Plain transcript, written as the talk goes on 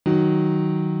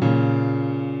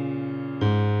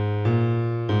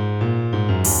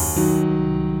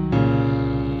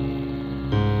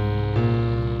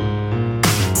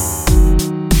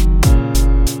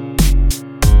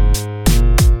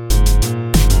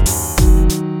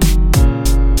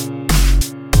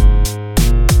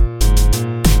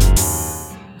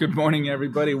Good morning,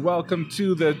 everybody. Welcome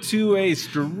to the 2A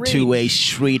Street. 2A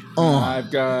Street.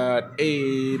 I've got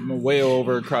Abe way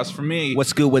over across from me.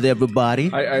 What's good with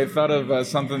everybody? I thought of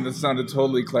something that sounded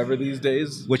totally clever these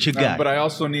days. What you got? But I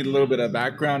also need a little bit of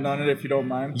background on it, if you don't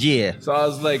mind. Yeah. So I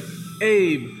was like,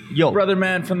 Abe, brother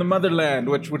man from the motherland,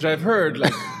 which I've heard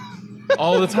like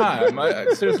all the time.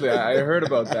 Seriously, I heard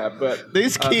about that. But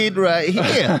this kid right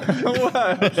here.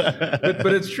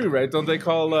 but it's true, right? Don't they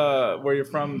call where you're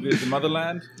from the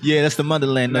motherland? Yeah, that's the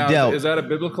motherland. No doubt. Is that a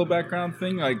biblical background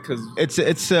thing? Like, because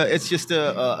it's just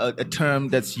a term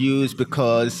that's used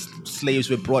because slaves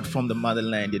were brought from the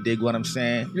motherland. You dig what I'm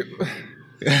saying?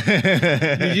 You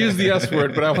used the S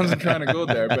word, but I wasn't trying to go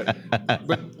there. But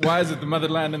why is it the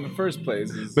motherland in the first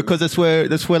place? Because that's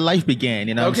where life began.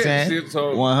 You know what I'm saying?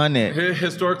 So 100.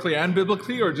 Historically and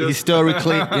biblically, or just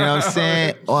historically? You know what I'm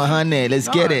saying? 100. Let's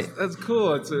get it. That's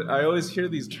cool. I always hear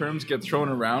these terms get thrown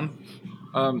around.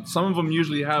 Some of them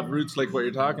usually have roots like what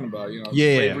you're talking about. You know,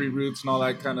 slavery roots and all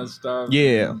that kind of stuff.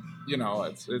 Yeah. You know,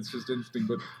 it's just interesting,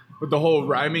 but the whole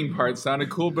rhyming part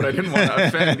sounded cool, but I didn't want to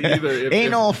offend either.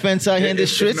 Ain't no offense out here in the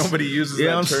streets. Nobody uses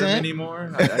that term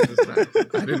anymore. I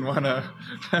didn't want to.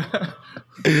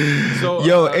 So,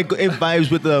 it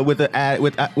vibes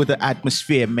with the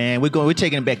atmosphere, man. We're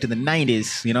taking it back to the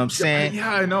 90s. You know what I'm saying?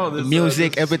 Yeah, I know. The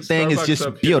music, everything is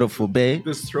just beautiful, babe.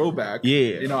 This throwback.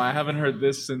 Yeah. You know, I haven't heard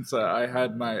this since I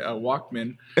had my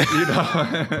Walkman. You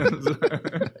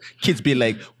know, kids be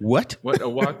like, "What? What, a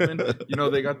Walkman?" You know,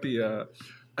 they got the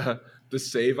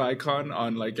save icon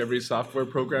on like every software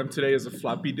program today is a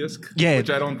floppy disk. Yeah. Which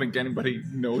I don't think anybody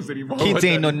knows anymore. Kids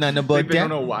ain't know nothing about that. They don't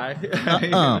know why. You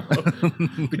know,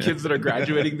 the kids that are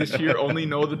graduating this year only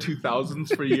know the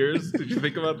 2000s for years. Did you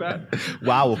think about that?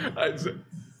 Wow.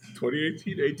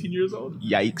 2018, 18 years old.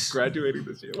 Yikes. Graduating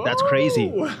this year. That's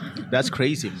crazy. That's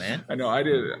crazy, man. I know. I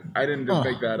didn't just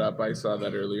make that up. I saw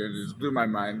that earlier and it just blew my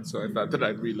mind. So I thought that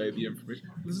I'd relay the information.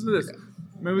 Listen to this.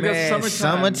 Man, we got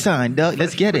summertime, dog.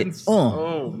 Let's get it.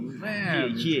 Oh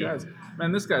man, yeah.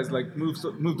 This guy's like moved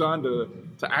on to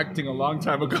acting a long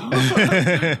time ago.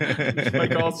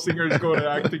 Like all singers go to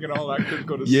acting and all actors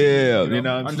go to singing. Yeah, you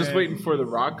know I'm just waiting for The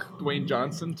Rock, Dwayne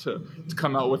Johnson, to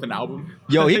come out with an album.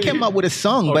 Yo, he came out with a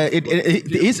song, but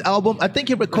his album, I think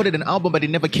he recorded an album, but it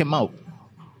never came out.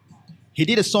 He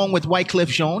did a song with Wyclef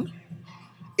Jean.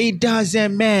 It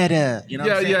doesn't matter. You know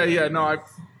what I'm saying? Yeah.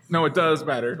 No, it does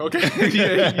matter. Okay, you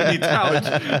need talent.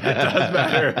 It does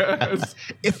matter.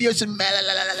 If you're some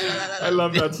I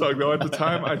love that song though. At the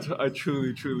time, I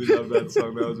truly love that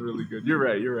song. That was really good. You're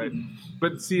right.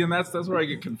 But see, and that's where I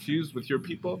get confused with your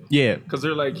people. Yeah, because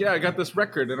they're like, yeah, I got this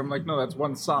record, and I'm like, no, that's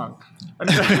one song. A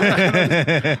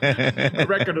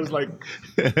record is like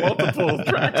multiple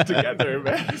tracks together,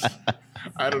 man.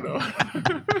 I don't know.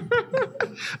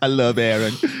 I love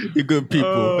Aaron. You're good people.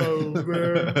 Oh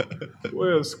man, we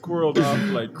have squirreled off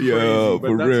like crazy. Yo, but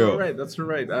for that's real. all right. That's all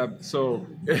right. So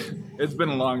it's been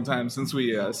a long time since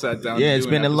we sat down. Yeah, it's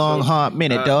been a long, hard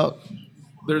minute, dog.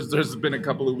 There's been a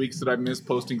couple of weeks that I missed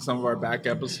posting some of our back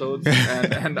episodes,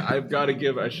 and I've got to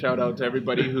give a shout out to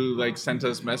everybody who like sent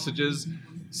us messages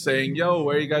saying, "Yo,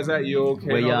 where you guys at? You okay?"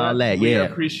 Where y'all at? We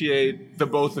appreciate the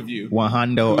both of you.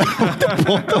 100.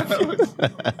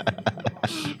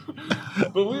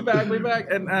 But we back,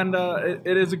 and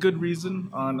it is a good reason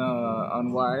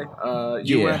on why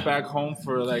you went back home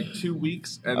for like 2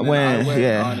 weeks, and then I went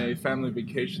on a family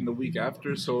vacation the week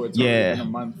after, so it's already been a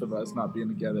month of us not being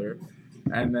together.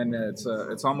 And then it's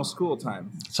almost school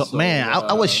time. So man,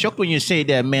 I was shocked when you say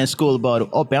that, man, school about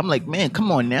open. I'm like, man,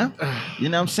 come on now. You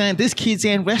know what I'm saying? These kids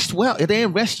ain't rest well. They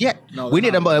ain't rest yet. No, we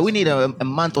need a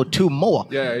month or two more.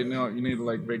 Yeah, you know, you need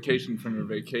like vacation from your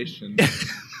vacation.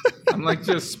 I'm like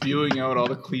just spewing out all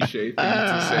the cliche things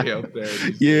to say out there.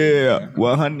 Yeah,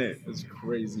 100. It's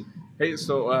crazy. Hey,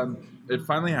 so it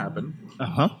finally happened.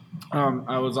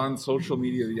 I was on social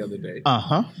media the other day.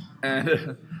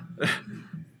 And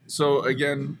so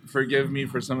again, forgive me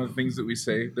for some of the things that we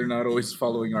say. They're not always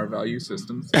following our value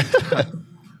systems.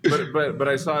 but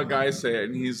I saw a guy say it,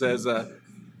 and he says,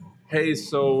 "Hey,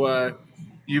 so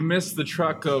you missed the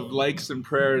truck of likes and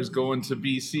prayers going to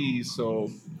BC, so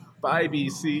bye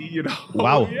BC." You know?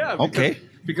 Wow. Yeah.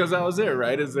 Because I was there,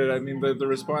 right? The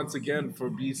response again for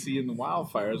BC and the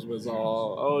wildfires was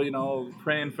all,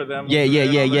 praying for them.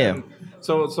 Yeah.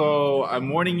 So I'm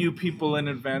warning you people in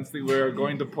advance that we're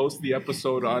going to post the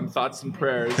episode on thoughts and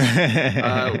prayers.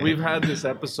 We've had this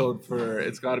episode for,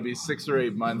 it's got to be 6 or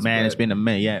 8 months. Man, it's been a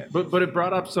minute, yeah. But it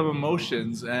brought up some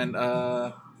emotions, and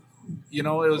it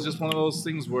was just one of those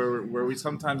things where we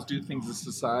sometimes do things as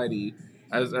society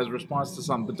as response to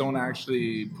something, but don't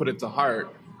actually put it to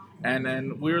heart. And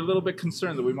then we were a little bit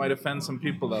concerned that we might offend some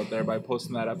people out there by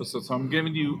posting that episode. So I'm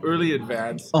giving you early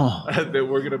advance that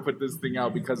we're going to put this thing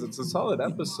out because it's a solid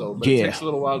episode. But it takes a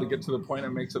little while to get to the point. It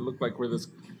makes it look like we're this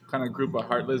kind of group of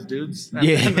heartless dudes. And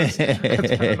that's kind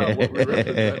of not what we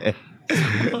represent.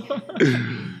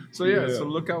 So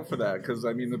look out for that. Because,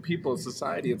 I mean, the people,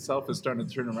 society itself is starting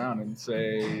to turn around and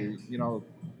say, you know,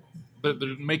 they're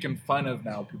making fun of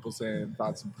now people saying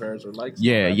thoughts and prayers or likes.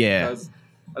 Because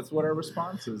that's what our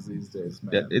response is these days,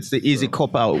 man. It's the easy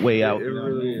cop-out way out. It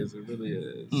really is. It really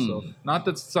is. So, not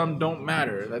that some don't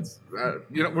matter. That's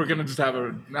you know, we're gonna just have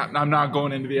a. I'm not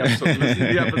going into the episode.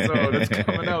 The episode. It's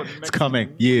coming out. It's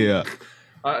coming. Yeah.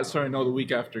 Sorry, no, the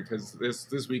week after, because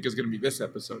this week is gonna be this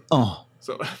episode.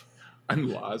 So. I'm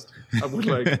lost. I'm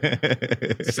like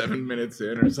 7 minutes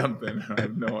in or something. I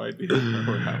have no idea where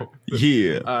we're at.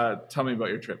 Yeah. Tell me about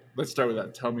your trip. Let's start with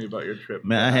that. Tell me about your trip.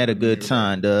 Man, I had a good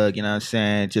time, Doug. You know what I'm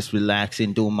saying? Just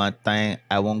relaxing, doing my thing.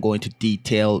 I won't go into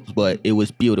details, but it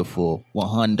was beautiful.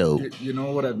 100. You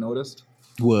know what I've noticed?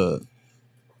 What?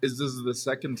 This is the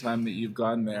second time that you've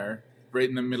gone there, right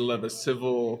in the middle of a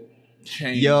civil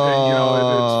change. Yo, and, you know, it's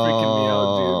freaking me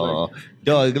out, dude. Like,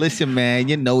 dog, listen, man.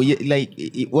 You know,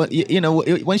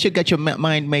 once you got your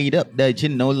mind made up, that you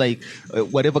know, like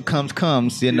whatever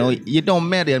comes. You know, you don't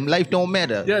matter. Life don't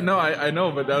matter. Yeah, no, I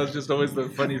know, but that was just always the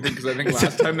funny thing because I think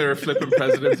last time they were flipping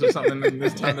presidents or something, and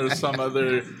this time there was some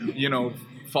other, you know,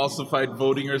 falsified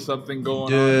voting or something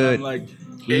going on. I'm like.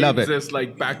 Love it. This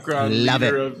like background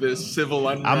leader of this civil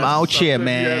unrest. I'm out here,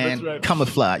 man. Yeah, that's right.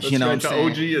 Camouflage, that's you know right. what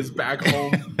I'm saying? The OG is back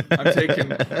home. I'm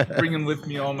bringing with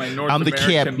me all my North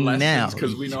American lessons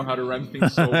because we know how to run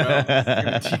things so well. I'm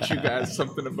going to teach you guys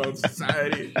something about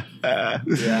society. I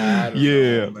don't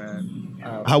know,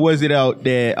 man. How was it out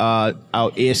there,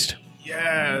 out east?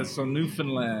 Yeah, so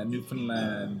Newfoundland.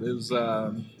 It was,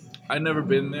 I've never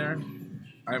been there.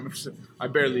 I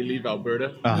barely leave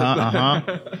Alberta.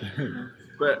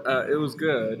 But it was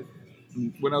good.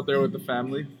 Went out there with the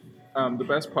family. The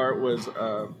best part was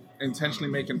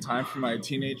intentionally making time for my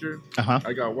teenager.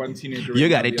 I got one teenager. You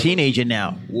got a teenager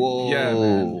now. Whoa. Yeah,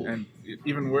 man. And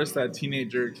even worse, that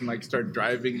teenager can like start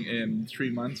driving in 3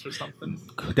 months or something.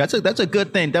 That's a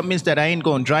good thing. That means that I ain't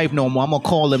gonna drive no more. I'm gonna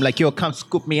call him like, yo, come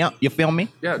scoop me up. You feel me?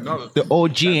 Yeah, no. The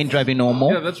OG ain't driving no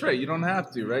more. Yeah, that's right. You don't have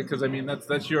to, right? Because I mean,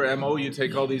 that's your MO. You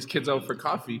take all these kids out for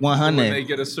coffee. 100. When they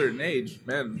get a certain age,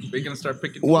 man, they can start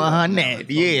picking. 100.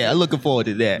 Yeah, I'm looking forward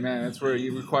to that. Man, that's where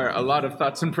you require a lot of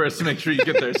thoughts and prayers to make sure you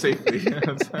get there safely.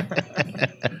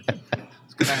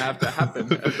 Gonna have to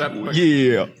happen at that point.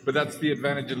 Yeah. But that's the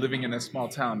advantage of living in a small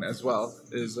town as well.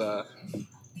 Is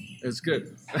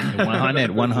good.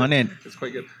 100. It's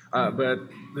quite good. But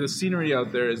the scenery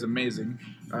out there is amazing.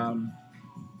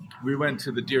 We went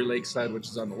to the Deer Lake side, which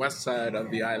is on the west side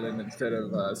of the island instead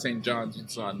of St. John's,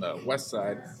 which is on the west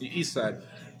side, the east side.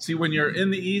 See, when you're in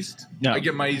the east, I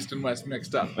get my east and west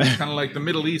mixed up. It's kind of like the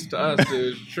Middle East to us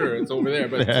is sure it's over there,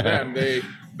 but to them they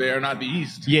are not the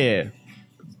east. Yeah.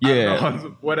 Yeah.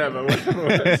 Whatever. You're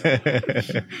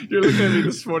looking at me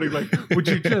this morning like, would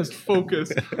you just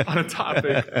focus on a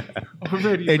topic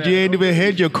already? And you ain't even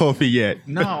had your coffee yet.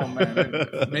 No,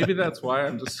 man. Maybe that's why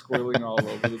I'm just squirreling all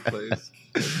over the place.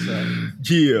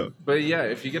 Yeah. But yeah,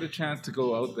 if you get a chance to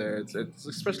go out there, it's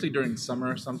especially during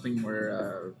summer or something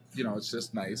where it's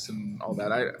just nice and all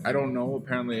that. I don't know.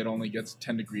 Apparently, it only gets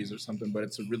 10 degrees or something, but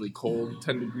it's a really cold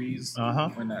 10 degrees.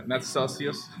 And that's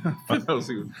Celsius for those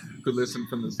who listen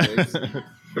from the States.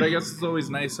 But I guess it's always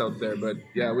nice out there. But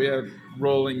yeah, we have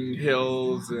rolling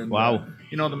hills and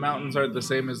the mountains aren't the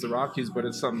same as the Rockies, but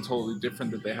it's something totally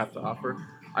different that they have to offer.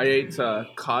 I ate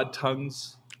cod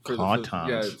tongues. Cod tongues?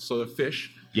 Yeah, so the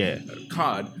fish. Yeah.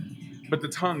 Cod. But the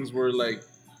tongues were like...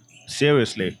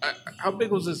 Seriously? How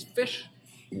big was this fish?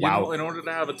 Wow. You know, in order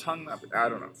to have a tongue, I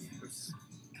don't know.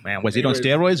 Man, was it on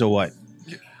steroids or what?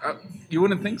 You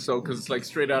wouldn't think so because it's like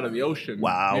straight out of the ocean.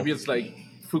 Wow. Maybe it's like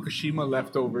Fukushima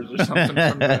leftovers or something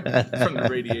from the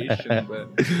radiation. But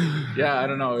yeah, I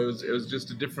don't know. It was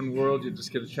just a different world. You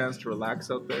just get a chance to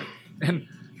relax out there. And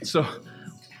so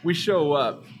we show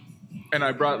up and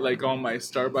I brought like all my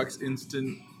Starbucks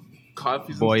instant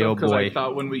coffees and stuff because I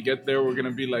thought when we get there we're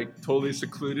gonna be like totally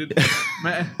secluded.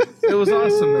 Man, it was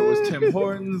awesome. There was Tim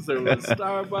Hortons, there was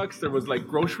Starbucks, there was like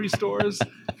grocery stores.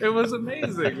 It was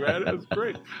amazing, man. It was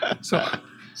great. So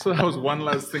that was one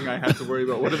less thing I had to worry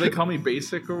about. What do they call me,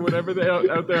 basic or whatever they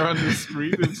out there on the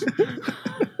street?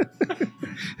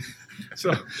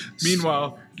 So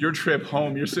meanwhile, your trip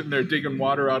home, you're sitting there digging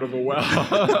water out of a well.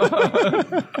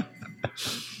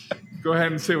 Go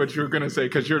ahead and say what you were going to say,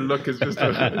 because your look is just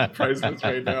priceless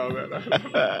right now, man.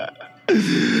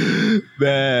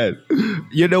 Man,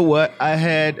 You know what? I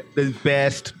had the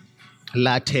best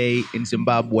latte in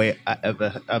Zimbabwe I've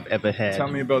ever had. Tell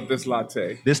me about this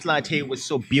latte. This latte was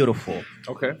so beautiful.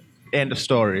 Okay. End of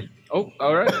story. Oh,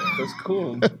 all right. That's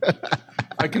cool.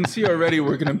 I can see already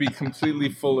we're going to be completely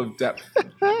full of depth.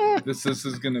 This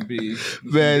is going to be.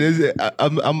 Man,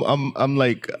 I'm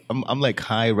like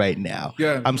high right now.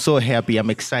 Yeah. I'm so happy. I'm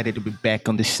excited to be back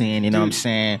on the scene. You know what I'm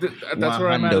saying? That's where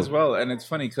I'm at as well. And it's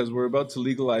funny because we're about to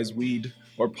legalize weed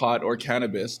or pot or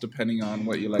cannabis, depending on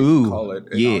what you like to call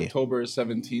it, in October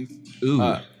 17th.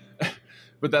 Ooh.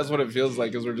 But that's what it feels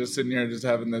like, is we're just sitting here just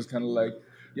having this kind of like,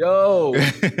 yo,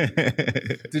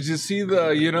 did you see the,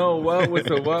 you know, what with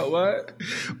the what?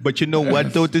 But you know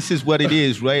what, though? This is what it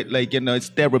is, right? Like, you know, it's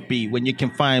therapy when you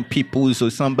can find people or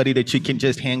somebody that you can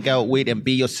just hang out with and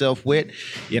be yourself with.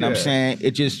 You know what I'm saying?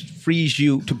 It just frees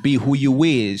you to be who you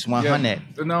is, 100.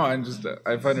 Yeah. No,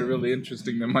 I find it really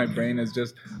interesting that my brain is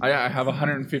just, I have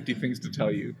 150 things to tell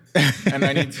you. And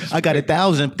I need to I got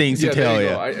 1,000 things to tell you.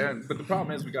 But the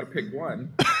problem is we got to pick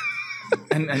one.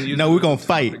 And no, we're going to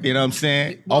fight. You know what I'm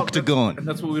saying? Well, Octagon. And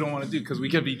that's what we don't want to do, because we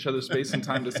give each other space and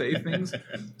time to say things.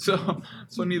 So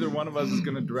neither one of us is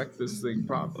going to direct this thing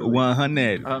properly.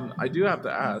 100. I do have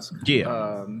to ask.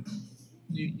 Yeah.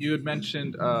 You had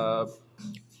mentioned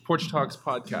Porch Talks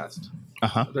podcast.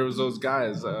 Uh-huh. There was those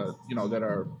guys, that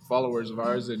are followers of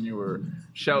ours, and you were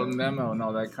shouting them out and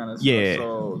all that kind of stuff. Yeah.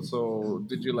 So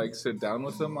did you like sit down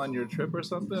with them on your trip or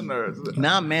something? Or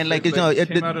nah, man, like it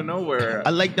came out of nowhere. I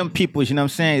like them people. You know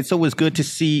what I'm saying? It's always good to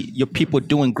see your people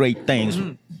doing great things.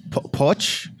 Mm-hmm.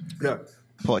 Porch. Yeah.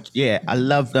 Porch. Yeah, I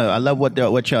love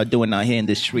what y'all doing out here in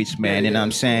the streets, man. You know what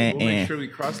I'm saying? We'll make sure we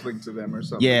cross-link to them or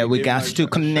something. Yeah, we got to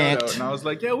connect. And I was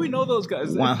like, yeah, we know those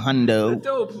guys. 100. They're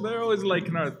dope. They're always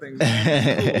liking our things.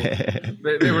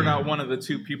 Cool. They were not one of the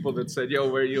two people that said, yo,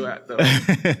 where are you at, though?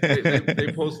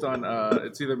 they post on,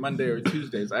 it's either Monday or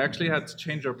Tuesdays. I actually had to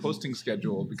change our posting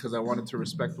schedule because I wanted to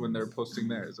respect when they're posting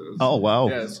theirs. Oh, wow.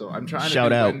 Yeah, so I'm trying Shout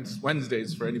to out. do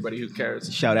Wednesdays for anybody who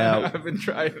cares. Shout out. I've been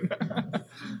trying.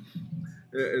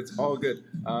 It's all good.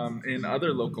 In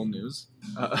other local news,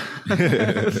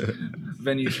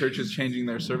 Venue Church is changing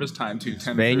their service time to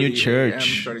 10:30 Venue Church a.m.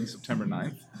 starting September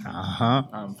 9th.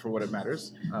 For what it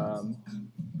matters.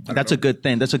 That's a good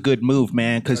thing. That's a good move,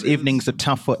 man, because evenings are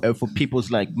tough for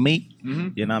peoples like me. Mm-hmm.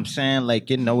 You know what I'm saying? Like,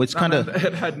 you know, it's kind of...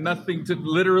 It had nothing to...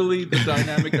 Literally, the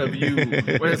dynamic of you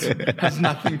has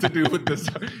nothing to do with this.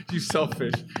 You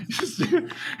selfish.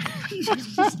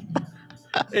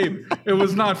 Abe, it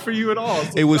was not for you at all.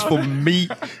 So it was for me.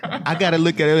 I got to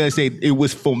look at it and say, it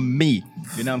was for me.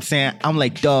 You know what I'm saying? I'm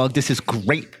like, dog, this is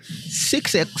great.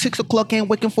 6 o'clock ain't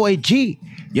working for a G.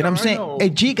 You know what I'm saying? A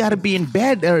G got to be in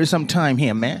bed there sometime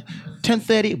here, man.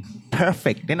 10:30,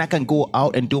 perfect. Then I can go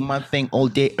out and do my thing all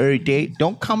day, every day.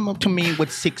 Don't come up to me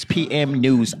with 6 p.m.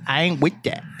 news. I ain't with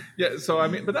that. Yeah, so I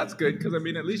mean, but that's good, because I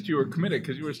mean, at least you were committed,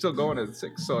 because you were still going at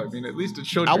 6. So I mean, at least it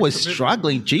showed. I was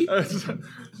struggling, G.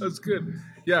 That's good.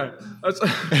 Yeah,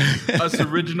 us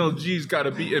original G's got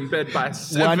to be in bed by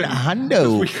 7. 100.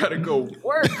 We got to go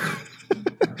work.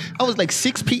 I was like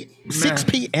 6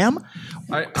 p.m.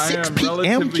 I am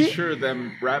relatively sure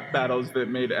them rap battles that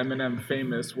made Eminem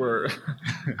famous were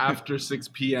after 6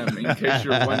 p.m. In case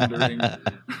you're wondering.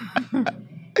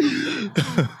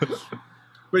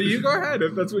 But you go ahead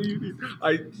if that's what you need.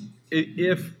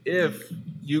 If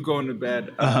you go into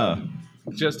bed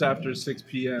just after 6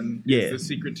 p.m. is the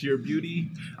secret to your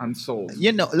beauty, I'm sold.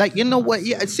 You know what?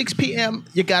 Yeah, at 6 p.m.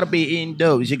 you gotta be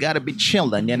indoors. You gotta be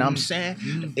chilling. You know what I'm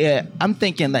saying? Yeah, I'm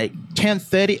thinking like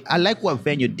 10:30. I like what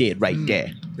Venue did right there.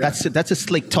 Yeah. That's a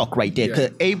slick talk right there.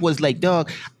 Cause Abe was like,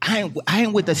 dog, I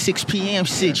ain't with the 6 p.m.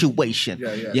 situation.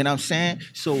 Yeah. You know what I'm saying?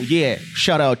 So yeah,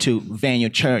 shout out to Venue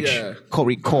Church,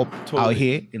 Corey Corp out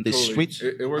here in the streets.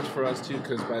 It works for us too,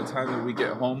 because by the time that we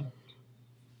get home,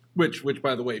 which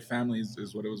by the way, families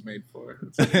is what it was made for.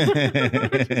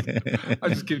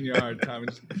 I'm just giving you a hard time.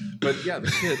 But yeah, the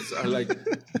kids are like,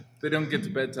 they don't get to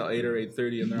bed till 8 or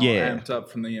 8:30, and they're all amped up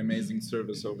from the amazing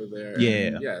service over there.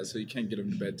 And so you can't get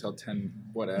them to bed till 10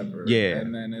 whatever.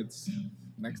 And then it's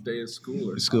next day is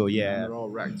school or school. And they're all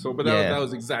wrecked. So, but that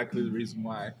was exactly the reason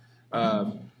why.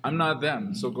 I'm not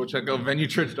them, so go check out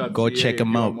venuechurch.ca. Go check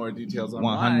them out. More details on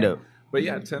 100. But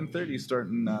yeah, 10:30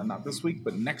 starting not this week,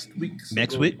 but next week. So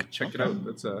next week? Check it out.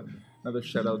 That's another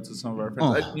shout out to some of our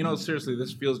friends. Seriously,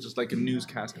 this feels just like a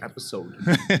newscast episode.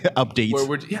 Updates.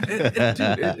 Where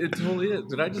it totally is.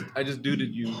 Did I just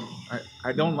duded you?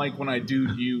 I don't like when I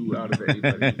dude you out of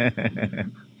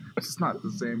anybody. It's not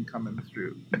the same coming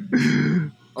through.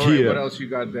 All right, what else you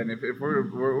got then? If we're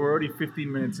already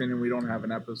 15 minutes in and we don't have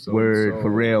an episode, Word, so for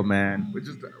real, man.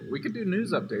 we could do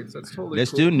news updates. That's totally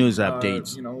Let's cool. do news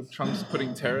updates. You know, Trump's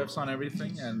putting tariffs on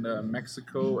everything, and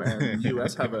Mexico and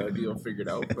U.S. have a deal figured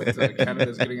out, but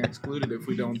Canada's getting excluded if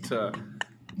we don't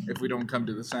come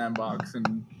to the sandbox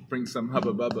and bring some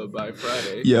hubba bubba by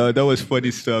Friday. Yo, that was funny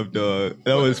stuff, dog.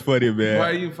 That was funny, man.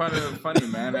 Why are you finding it funny,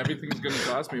 man? Everything's going to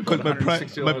cost me about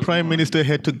 $160. My prime minister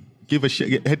had to give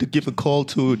a call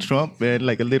to Trump, man,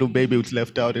 like a little baby was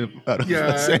left out of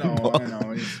the sandbox. I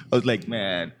know. I was like,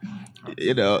 man,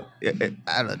 you know,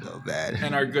 I don't know, man.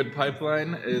 And our good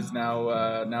pipeline is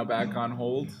now back on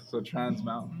hold. So Trans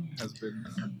Mountain has been.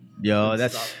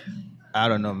 Stopped. I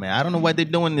don't know, man. I don't know why they're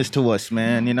doing this to us,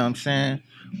 man. You know what I'm saying?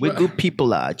 We're good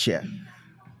people out here.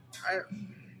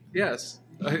 Yes.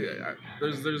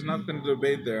 There's nothing to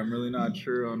debate there. I'm really not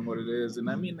sure on what it is. And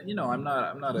I mean, you know, I'm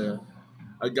not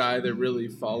a guy that really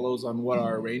follows on what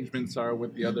our arrangements are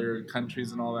with the other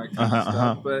countries and all that kind of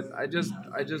stuff. But I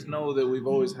just know that we've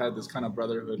always had this kind of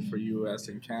brotherhood for U.S.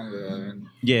 and Canada. And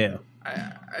yeah.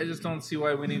 I just don't see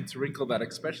why we need to wrinkle that,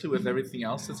 especially with everything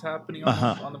else that's happening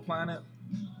on the planet.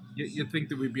 You'd think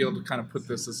that we'd be able to kind of put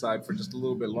this aside for just a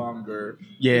little bit longer.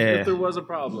 Yeah. If there was a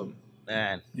problem.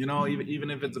 Man. You know, even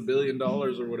if it's $1 billion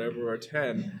or whatever, or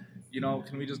 10, you know,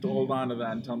 can we just hold on to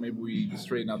that until maybe we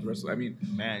straighten out the rest of it? I mean,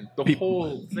 man, the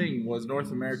whole thing was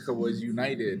North America was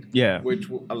united. Yeah. Which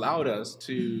allowed us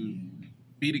to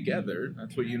be together.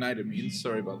 That's what united means.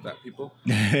 Sorry about that, people.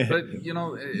 But, you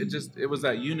know, it was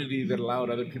that unity that allowed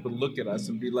other people to look at us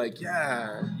and be like,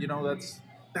 yeah, you know,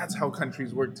 that's how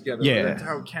countries work together. Yeah. That's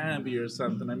how it can be or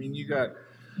something. I mean, you got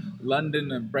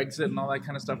London and Brexit and all that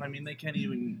kind of stuff. I mean, they can't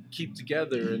even keep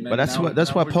together. And but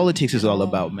that's what politics is all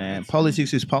about, man.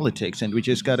 Politics is politics, and we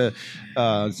just gotta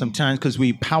sometimes, because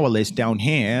we powerless down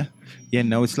here. You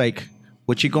know, it's like,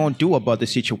 what you gonna do about the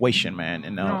situation, man? You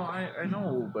know? No, I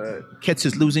know, but kids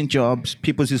is losing jobs,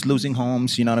 people is losing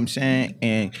homes. You know what I'm saying?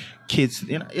 And kids,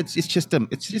 you know, it's just a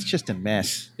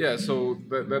mess. Yeah, so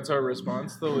that's our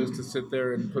response, though, is to sit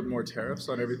there and put more tariffs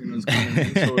on everything that's coming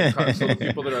in. So the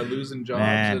people that are losing jobs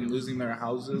and losing their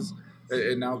houses,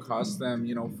 it now costs them,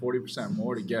 you know, 40%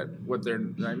 more to get what they're.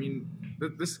 I mean,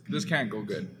 this can't go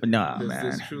good. Nah, man.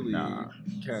 This truly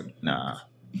can't. Nah.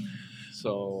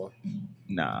 So.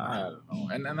 Nah. I don't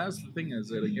know. And that's the thing, is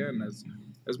that, again, as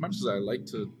much as I like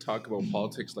to talk about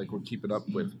politics like we're keeping up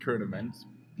with current events,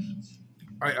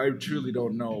 I truly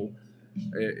don't know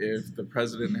if the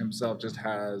president himself just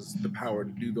has the power to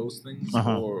do those things,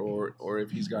 or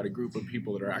if he's got a group of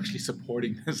people that are actually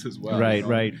supporting this as well. Right, you know?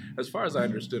 right. As far as I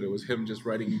understood, it was him just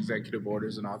writing executive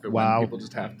orders and off it. Wow. When people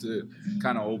just have to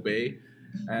kind of obey.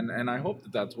 And I hope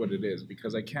that that's what it is,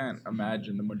 because I can't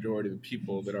imagine the majority of the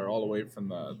people that are all the way from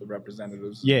the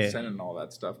representatives, the Senate and all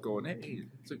that stuff going, hey,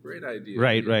 it's a great idea.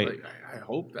 Right. Like, I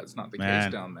hope that's not the case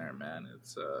down there, man.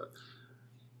 It's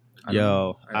I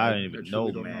don't even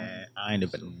know, man. I don't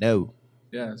even know.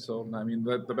 Yeah, so I mean,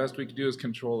 the best we can do is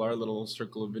control our little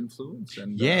circle of influence,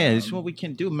 and it's what we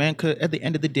can do, man. Because at the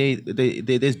end of the day,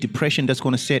 there's depression that's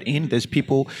going to set in. There's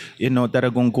people, you know, that are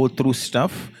going to go through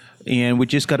stuff, and we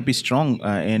just got to be strong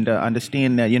and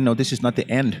understand that, you know, this is not the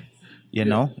end. You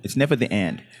know, it's never the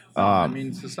end. I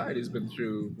mean, society's been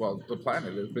through. Well, the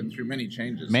planet has been through many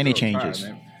changes.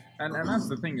 And that's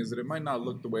the thing, is that it might not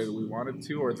look the way that we wanted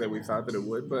to, or that we thought that it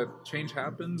would, but change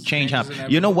happens. Change happens.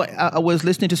 You know what? I was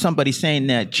listening to somebody saying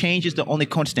that change is the only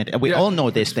constant. And we all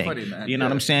know this thing. Funny, man. You know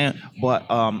what I'm saying? But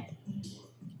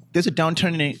there's a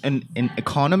downturn in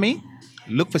economy.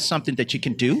 Look for something that you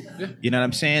can do. Yeah. You know what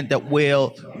I'm saying? That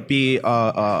will be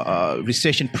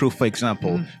recession-proof, for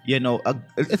example. You know,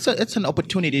 it's an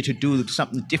opportunity to do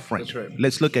something different. That's right.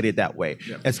 Let's look at it that way.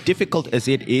 Yeah. As difficult as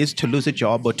it is to lose a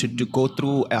job or to go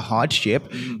through a hardship,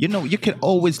 you know, you can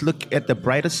always look at the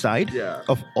brighter side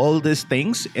of all these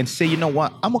things and say, you know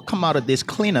what, I'm going to come out of this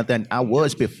cleaner than I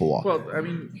was before. Well, I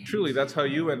mean, truly, that's how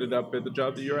you ended up at the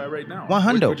job that you're at right now.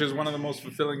 100. Which is one of the most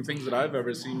fulfilling things that I've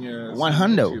ever seen you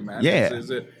 100. Man. Yeah.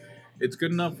 It's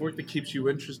good enough work that keeps you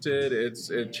interested.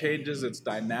 It changes. It's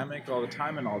dynamic all the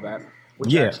time and all that,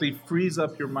 which actually frees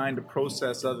up your mind to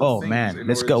process other things. Man,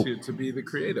 let's go. To be the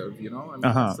creative, you know. I mean,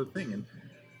 that's the thing.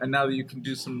 And now that you can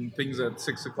do some things at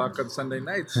 6:00 on Sunday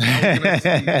nights,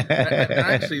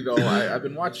 actually, though, I've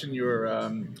been watching your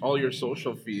all your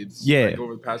social feeds like,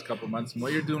 over the past couple of months, and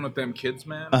what you're doing with them kids,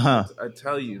 man. I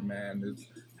tell you, man,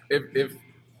 if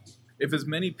as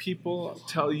many people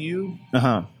tell you.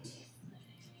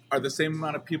 Are the same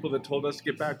amount of people that told us to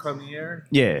get back on the air?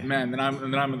 Yeah, man. Then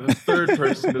I'm the third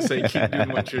person to say keep doing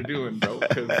what you're doing, bro.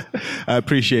 I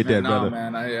appreciate that, brother.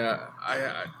 Man,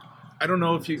 I don't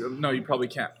know if you probably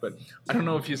can't, but I don't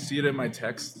know if you see it in my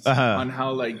texts on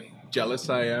how like jealous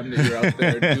I am that you're out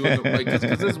there doing like because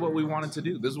this is what we wanted to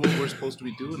do. This is what we're supposed to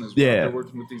be doing. Is we're out there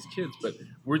working with these kids, but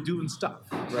we're doing stuff,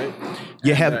 right?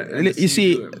 You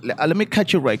see, let me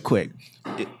cut you right quick.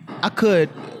 I could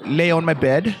lay on my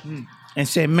bed and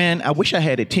say, man, I wish I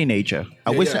had a teenager.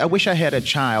 I wish I had a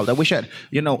child. I wish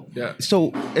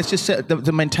So it's just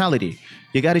the mentality.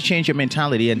 You got to change your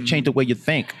mentality and change the way you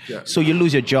think. So you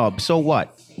lose your job. So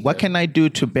what? What can I do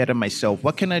to better myself?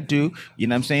 What can I do? You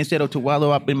know what I'm saying? Instead of to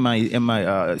wallow up in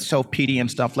my self-pity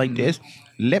and stuff like this,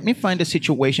 let me find a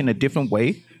situation a different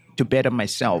way to better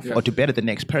myself or to better the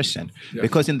next person.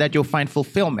 Because in that you'll find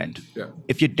fulfillment.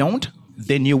 If you don't,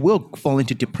 then you will fall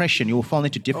into depression. You will fall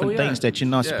into different things that you're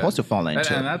not supposed to fall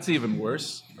into. And that's even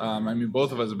worse. I mean,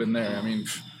 both of us have been there. I mean,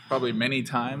 probably many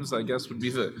times, I guess, would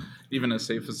be even a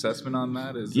safe assessment on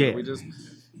that is we just,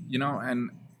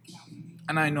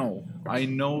 and I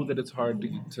know that it's hard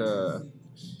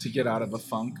to get out of a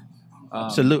funk.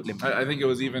 Absolutely. I think it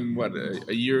was even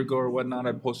a year ago or whatnot.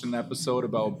 I posted an episode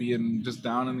about being just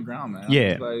down in the ground, man.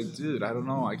 I was like, dude, I don't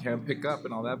know, I can't pick up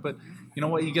and all that, but you know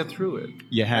what? You get through it.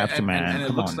 You have to, man. And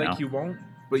it looks like you won't,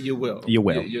 but you will. You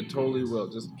will. You totally will.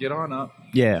 Just get on up.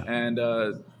 Yeah. And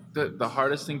the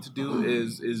hardest thing to do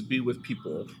is be with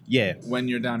people. Yeah. When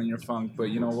you're down in your funk, but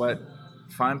you know what?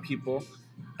 Find people,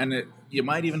 and you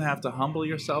might even have to humble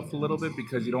yourself a little bit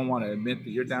because you don't want to admit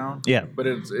that you're down. Yeah. But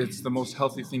it's the most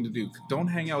healthy thing to do. Don't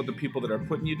hang out with the people that are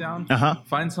putting you down.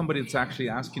 Find somebody that's actually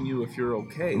asking you if you're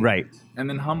okay. Right. And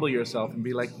then humble yourself and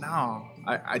be like, no,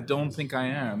 I don't think I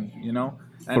am, And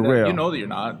for real. You know that you're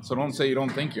not. So don't say you don't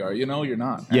think you are. You know you're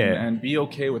not. And be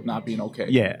okay with not being okay.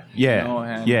 Yeah.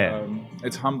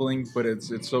 It's humbling, but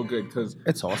it's so good because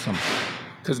it's awesome.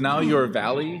 Because now your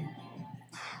valley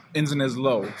isn't as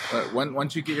low.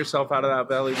 Once you get yourself out of that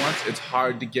valley it's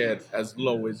hard to get as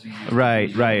low as you used to be.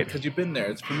 Right. Because you've been there.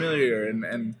 It's familiar.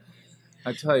 And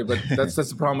I tell you, but that's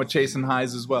the problem with chasing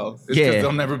highs as well. It's because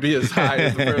they'll never be as high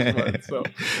as the first one. So.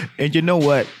 And you know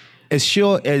what? As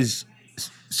sure as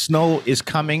snow is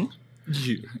coming.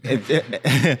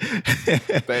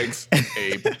 Thanks,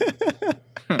 Abe.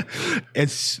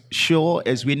 As sure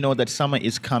as we know that summer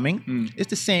is coming, it's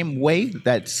the same way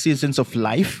that seasons of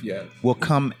life will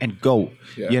come and go.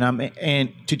 You know what I mean?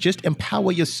 And to just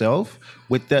empower yourself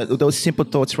with those simple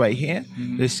thoughts right here,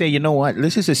 they say, you know what?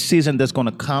 This is a season that's going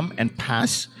to come and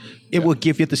pass. It will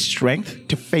give you the strength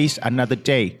to face another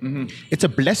day. It's a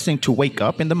blessing to wake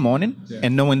up in the morning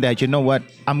and knowing that, you know what,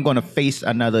 I'm going to face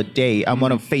another day. I'm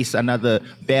going to face another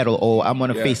battle, or I'm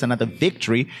going to face another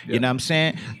victory. You know what I'm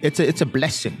saying? It's a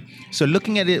blessing. So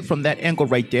looking at it from that angle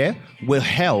right there will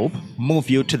help move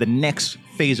you to the next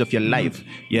phase of your life.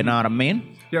 You know what I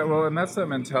mean? Yeah, well, and that's the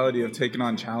mentality of taking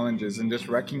on challenges and just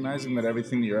recognizing that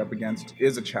everything that you're up against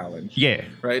is a challenge. Yeah.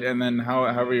 Right? And then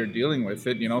however you're dealing with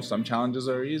it, some challenges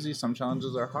are easy, some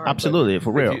challenges are hard. Absolutely,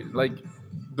 for real.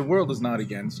 The world is not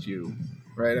against you,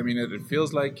 right? I mean, it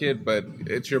feels like it, but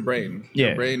it's your brain. Yeah.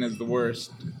 Your brain is the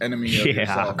worst enemy of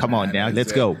yourself. Come on now,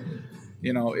 let's go.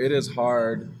 It is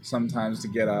hard sometimes to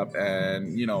get up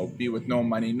and, be with no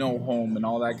money, no home, and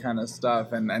all that kind of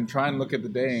stuff, and try and look at the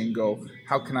day and go,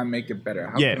 how can I make it better?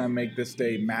 How can I make this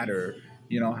day matter?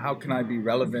 How can I be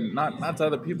relevant, not to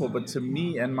other people, but to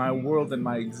me and my world and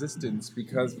my existence?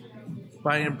 Because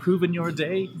by improving your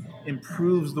day,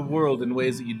 improves the world in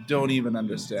ways that you don't even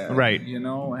understand. Right.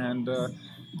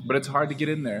 But it's hard to get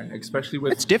in there, especially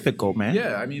with... It's difficult, man.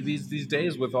 Yeah, I mean, these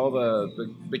days with all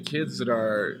the kids that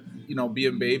are,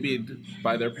 being babied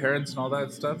by their parents and all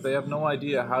that stuff, they have no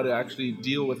idea how to actually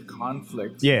deal with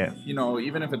conflict. Yeah.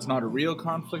 Even if it's not a real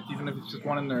conflict, even if it's just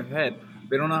one in their head,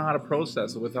 they don't know how to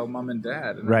process it without mom and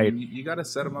dad. And right. I mean, you got to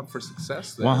set them up for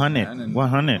success there. 100.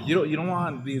 100. You don't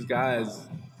want these guys,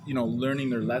 learning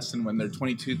their lesson when they're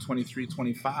 22, 23,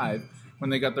 25, when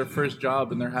they got their first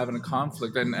job and they're having a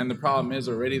conflict. And the problem is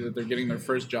already that they're getting their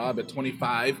first job at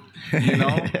 25,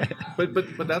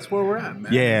 but that's where we're at,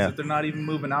 man. Yeah. That they're not even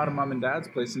moving out of mom and dad's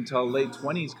place until late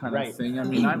 20s kind of thing. I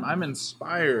mean, I'm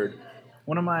inspired.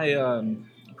 One of my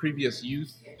previous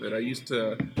youth that I used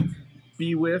to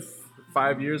be with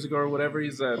 5 years ago or whatever,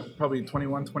 he's probably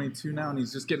 21, 22 now, and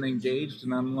he's just getting engaged.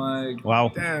 And I'm like, wow,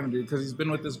 damn, dude, because he's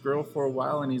been with this girl for a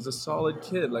while and he's a solid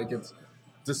kid. Like, it's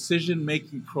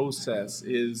decision-making process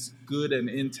is good and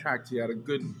intact. He had a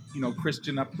good,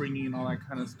 Christian upbringing and all that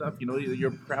kind of stuff. You're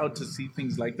proud to see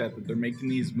things like that they're making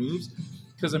these moves.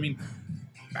 Because, I mean,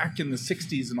 back in the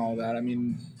 60s and all that, I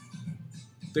mean,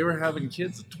 they were having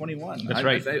kids at 21. That's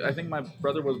right. I think my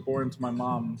brother was born to my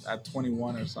mom at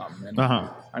 21 or something. And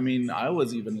I mean, I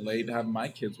was even late having my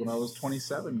kids when I was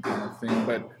 27 kind of thing.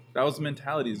 But that was the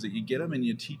mentality, is that you get them and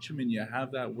you teach them and you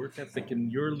have that work ethic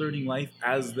and you're learning life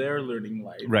as they're learning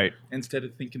life. Right. Instead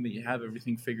of thinking that you have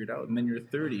everything figured out and then you're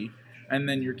 30 and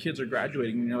then your kids are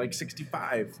graduating and you're like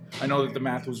 65. I know that the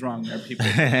math was wrong there, people.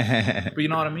 But you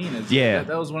know what I mean?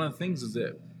 That was one of the things, is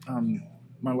that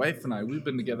my wife and I, we've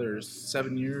been together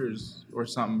 7 years or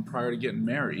something prior to getting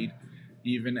married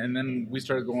even. And then we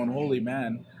started going, holy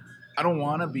man, I don't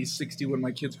want to be 60 when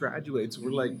my kids graduate. So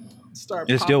we're like,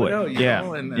 let's do it. Out, you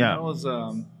know? And that was,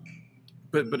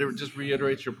 but it just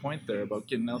reiterates your point there about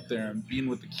getting out there and being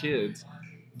with the kids,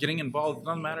 getting involved. It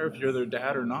doesn't matter if you're their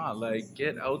dad or not. Like,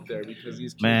 get out there, because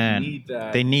these kids need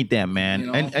that. They need that, man. You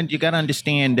know? And you got to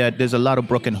understand that there's a lot of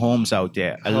broken homes out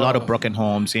there. A lot of broken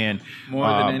homes. And more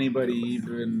than anybody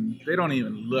even, they don't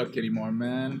even look anymore,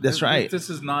 man. That's right. This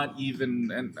is not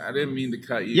even, and I didn't mean to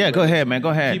cut you. Yeah, go ahead, man. Go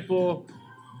ahead. People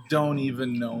don't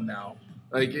even know now.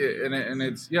 Like, and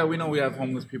it's, we know we have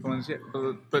homeless people,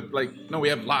 and but like, no, we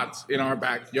have lots in our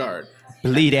backyard.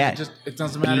 Believe that. It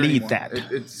doesn't matter anymore. That.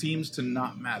 It seems to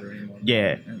not matter anymore.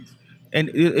 Yeah.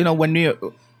 And you know, when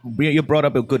you brought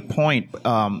up a good point.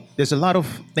 There's a lot of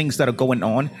things that are going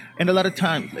on, and a lot of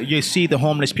times you see the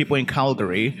homeless people in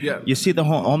Calgary. Yeah. You see the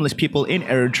homeless people in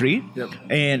Airdrie. Yep.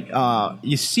 And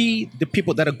you see the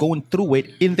people that are going through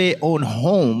it in their own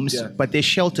homes, but they're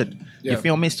sheltered. You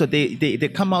feel me? So they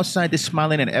come outside, they're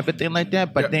smiling and everything like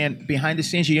that, but then behind the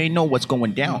scenes, you ain't know what's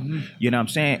going down. Mm-hmm. You know what I'm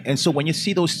saying? And so when you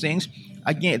see those things,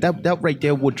 again, that right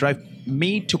there would drive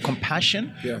me to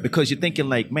compassion, because you're thinking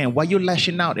like, man, why you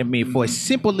lashing out at me for a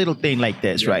simple little thing like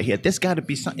this right here? There's got to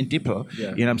be something deeper, you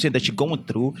know what I'm saying, that you're going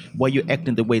through while you're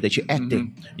acting the way that you're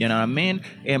acting. You know what I mean?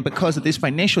 And because of this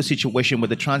financial situation with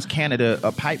the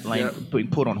Trans-Canada pipeline being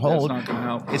put on hold,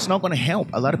 it's not going to help.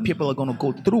 A lot of people are going to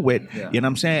go through it, you know what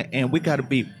I'm saying? And we got to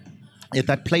be at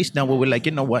that place now where we're like,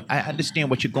 you know what, I understand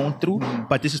what you're going through,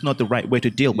 but this is not the right way to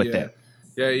deal with that.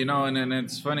 Yeah, you know, and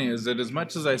it's funny is that as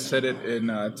much as I said it in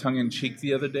tongue-in-cheek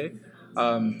the other day,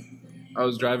 I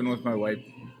was driving with my wife,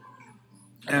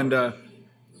 and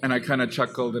I kind of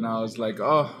chuckled, and I was like,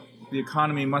 oh, the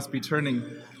economy must be turning.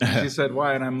 She said,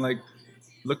 why? And I'm like,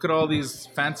 look at all these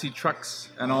fancy trucks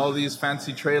and all these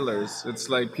fancy trailers. It's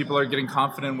like people are getting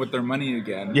confident with their money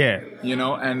again. Yeah. You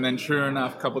know, and then sure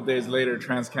enough, a couple of days later,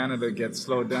 Trans-Canada gets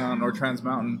slowed down, or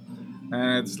Trans-Mountain.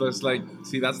 And it's just like,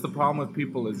 see, that's the problem with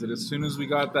people, is that as soon as we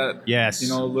got that, you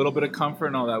know, a little bit of comfort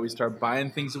and all that, we start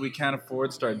buying things that we can't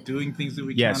afford, start doing things that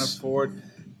we can't afford,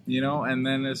 you know, and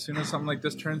then as soon as something like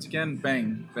this turns again,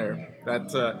 bang, there.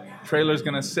 That trailer's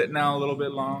going to sit now a little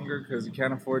bit longer because you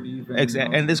can't afford to even.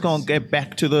 Exactly, and it's going to get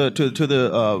back to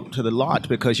the lot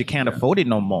because you can't afford it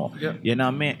no more. Yeah. You know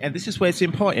what I mean? And this is where it's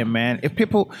important, man. If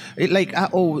people,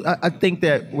 I think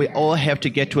that we all have to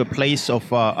get to a place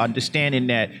of understanding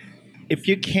that if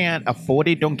you can't afford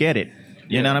it, don't get it.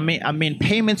 You know what I mean? I mean,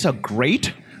 payments are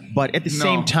great, but at the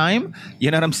same time, you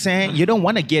know what I'm saying? You don't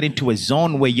want to get into a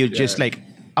zone where you're just like,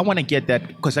 I want to get that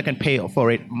because I can pay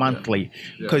for it monthly.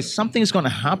 Because something's going to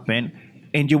happen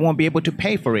and you won't be able to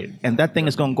pay for it. And that thing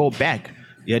is going to go back.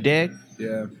 You dig?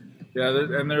 Yeah. Yeah,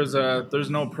 and there's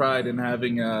no pride in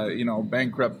having you know,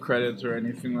 bankrupt credits or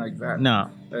anything like that. No.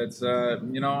 It's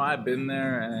you know, I've been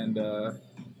there, and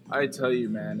I tell you,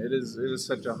 man, it is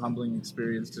such a humbling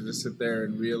experience to just sit there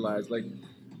and realize, like,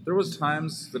 there was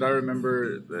times that I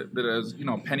remember that as, you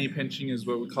know, penny pinching is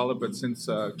what we call it, but since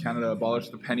Canada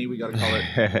abolished the penny, we got to call it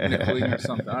nickeling or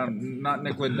something. Not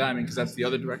nickel and diming, because that's the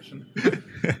other direction.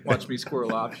 Watch me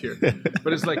squirrel off here.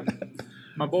 But it's like,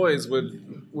 my boys would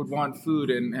want food,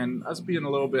 and us being a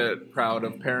little bit proud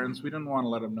of parents, we didn't want to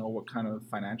let them know what kind of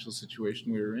financial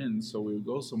situation we were in, so we would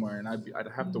go somewhere, and I'd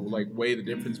have to, like, weigh the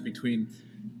difference between,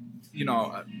 you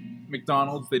know,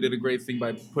 McDonald's, they did a great thing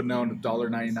by putting out a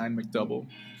 $1.99 McDouble.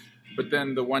 But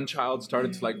then the one child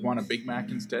started to, like, want a Big Mac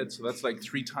instead. So that's like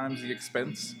 3 times the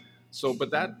expense. So,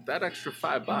 but that extra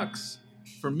 $5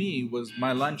 for me was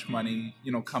my lunch money,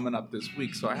 you know, coming up this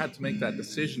week. So I had to make that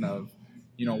decision of,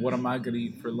 you know, what am I going to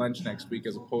eat for lunch next week,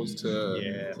 as opposed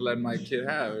to letting my kid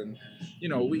have. And, you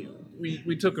know,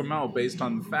 we took them out based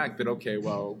on the fact that, okay,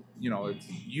 well, you know, it's,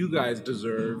 you guys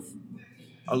deserve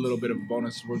a little bit of a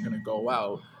bonus, we're going to go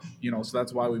out, you know, so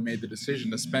that's why we made the decision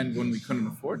to spend when we couldn't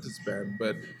afford to spend.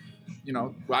 But, you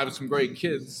know, I have some great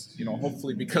kids, you know,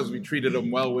 hopefully because we treated them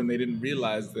well when they didn't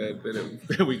realize that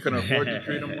we couldn't afford to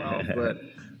treat them well. But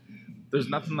there's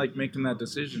nothing like making that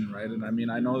decision, right? And I mean,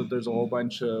 I know that there's a whole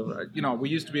bunch of, you know, we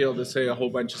used to be able to say a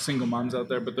whole bunch of single moms out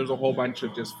there, but there's a whole bunch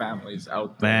of just families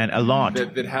out there. Man, a lot.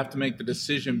 That have to make the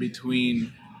decision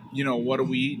between, what are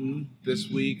we eating this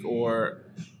week? Or,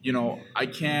 I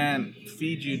can't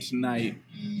feed you tonight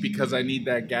because I need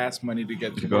that gas money to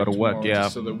get to work tomorrow,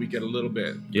 just so that we get a little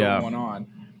bit going on.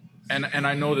 And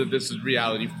I know that this is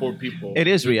reality for people. It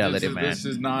is reality, man. This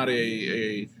is not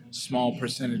a small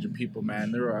percentage of people,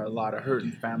 man. There are a lot of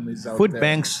hurting families out Food there.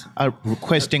 banks are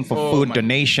requesting for food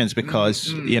donations because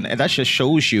and that just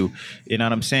shows you, you know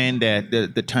what I'm saying, that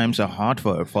the times are hard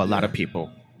for a lot of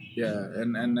people. Yeah,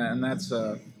 and that's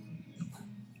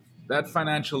that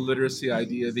financial literacy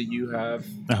idea that you have.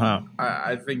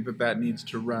 I think that needs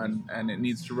to run, and it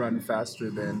needs to run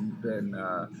faster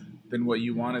than what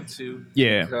you want it to.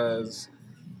 Yeah, because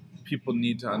people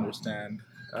need to understand.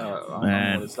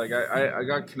 It's like I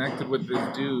got connected with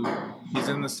this dude. He's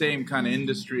in the same kind of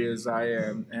industry as I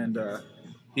am, and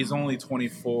he's only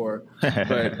 24,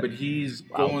 but he's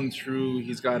going through.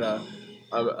 He's got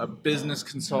a business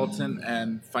consultant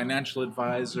and financial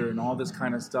advisor and all this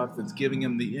kind of stuff that's giving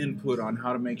him the input on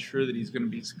how to make sure that he's going to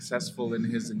be successful in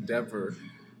his endeavor.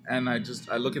 And I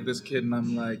look at this kid and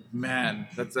I'm like, man,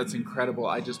 that's incredible.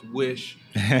 I just wish,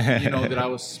 that I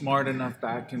was smart enough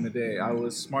back in the day. I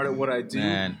was smart at what I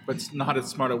do, but not as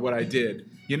smart at what I did.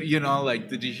 Like,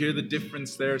 did you hear the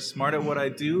difference there? Smart at what I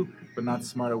do, but not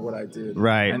smart at what I did.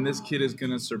 Right. And this kid is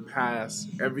going to surpass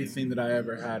everything that I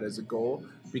ever had as a goal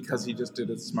because he just did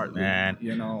it smartly. Man.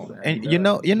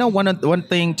 And one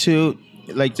thing too,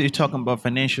 like you're talking about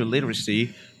financial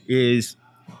literacy is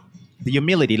the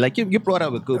humility. Like you brought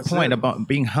up a good point about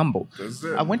being humble.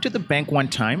 I went to the bank one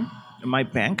time. In my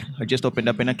bank, I just opened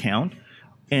up an account,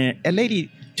 and a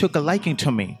lady took a liking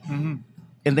to me. Mm-hmm.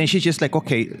 And then she's just like,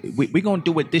 okay, we're going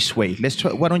to do it this way. Let's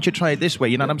try. Why don't you try it this way?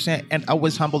 You know what I'm saying? And I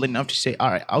was humble enough to say,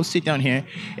 all right, I'll sit down here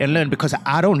and learn because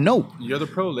I don't know. You're the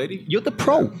pro, lady. You're the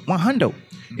pro, 100.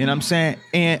 You know what I'm saying?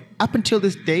 And up until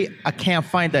this day, I can't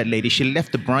find that lady. She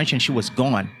left the branch and she was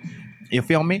gone. You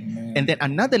feel me? Man. And then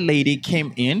another lady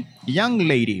came in, young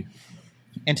lady,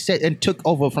 and took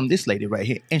over from this lady right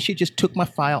here. And she just took my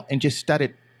file and just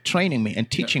started training me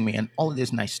and teaching me and all of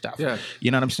this nice stuff. Yeah.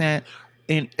 You know what I'm saying?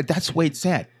 And that's where it's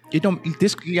at.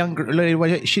 This younger lady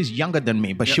right here, she's younger than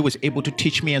me, but she was able to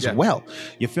teach me as well.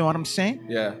 You feel what I'm saying?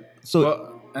 Yeah.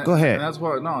 So go ahead. And that's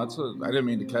what. No, I didn't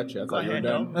mean to catch you. I thought you were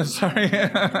done. No. Sorry,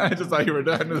 I just thought you were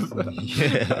done.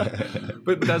 Yeah.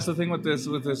 But that's the thing with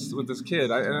this kid.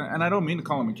 I don't mean to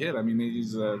call him a kid. I mean,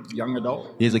 he's a young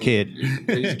adult. He's a kid.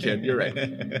 He's a kid. You're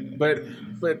right. But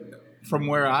from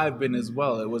where I've been as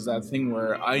well, it was that thing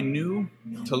where I knew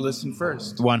to listen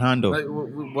first. 100. Like,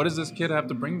 what does this kid have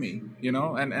to bring me?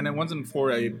 And it wasn't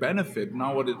for a benefit,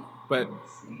 but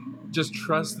just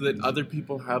trust that other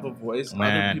people have a voice.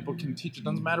 Other people can teach. It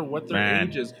doesn't matter what their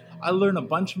age is. I learn a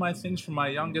bunch of my things from my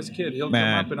youngest kid. He'll come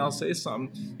up and I'll say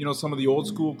something, some of the old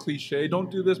school cliche, don't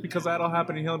do this because that'll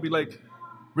happen. And he'll be like,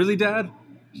 really, Dad?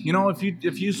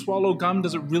 If you swallow gum,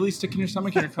 does it really stick in your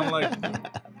stomach? And you're kind of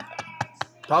like,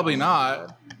 probably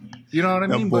not. You know what I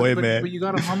mean? But you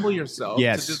got to humble yourself to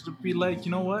just be like,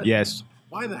 you know what? Yes.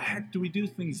 Why the heck do we do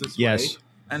things this way?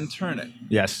 And turn it.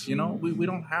 Yes. We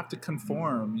don't have to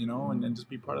conform, and just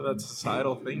be part of that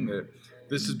societal thing that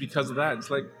this is because of that. It's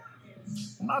like,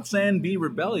 I'm not saying be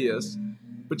rebellious,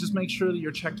 but just make sure that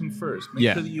you're checking first.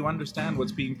 Make sure that you understand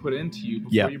what's being put into you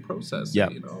before you process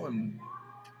it, and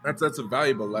that's a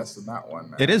valuable lesson, that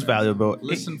one. Man. It is valuable.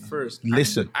 Listen first.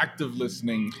 Listen. Active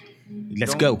listening.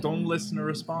 Let's go. Don't listen to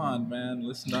respond, man.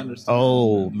 Listen to understand.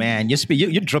 Oh man,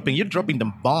 you're dropping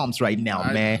them bombs right now,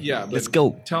 man. Yeah, let's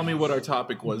go. Tell me what our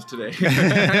topic was today.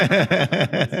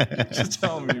 Just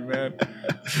tell me, man.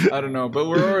 I don't know, but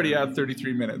we're already at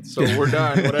 33 minutes, so we're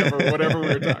done. Whatever we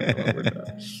were talking about, we're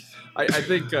done. I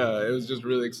think it was just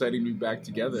really exciting to be back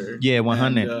together. Yeah,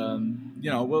 100. And,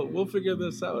 we'll figure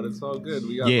this out. It's all good.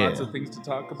 We got lots of things to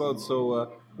talk about,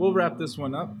 so we'll wrap this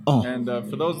one up. Oh. And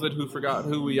for those who forgot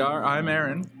who we are, I'm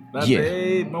Aaron. That's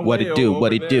Abe. What it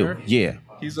do? Yeah.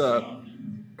 He's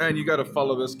man, you got to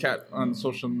follow this cat on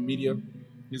social media.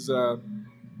 He's I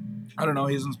don't know,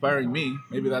 he's inspiring me.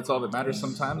 Maybe that's all that matters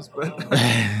sometimes, but go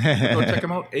check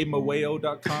him out,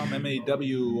 amaweo.com,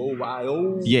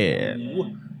 MAWOYO. Yeah.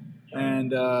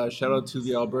 And shout out to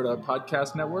the Alberta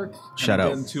Podcast Network. Shout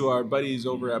out. And to our buddies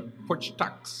over at Porch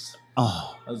Talks.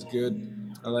 Oh. That's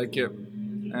good. I like it.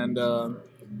 And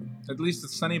at least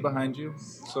it's sunny behind you.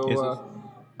 So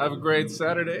have a great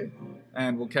Saturday.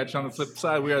 And we'll catch you on the flip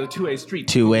side. We are the 2A Street.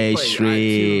 2A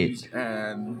Street. iTunes,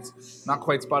 and not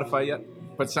quite Spotify yet,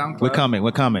 but SoundCloud. We're coming.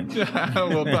 We'll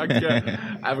talk again.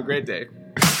 Have a great day.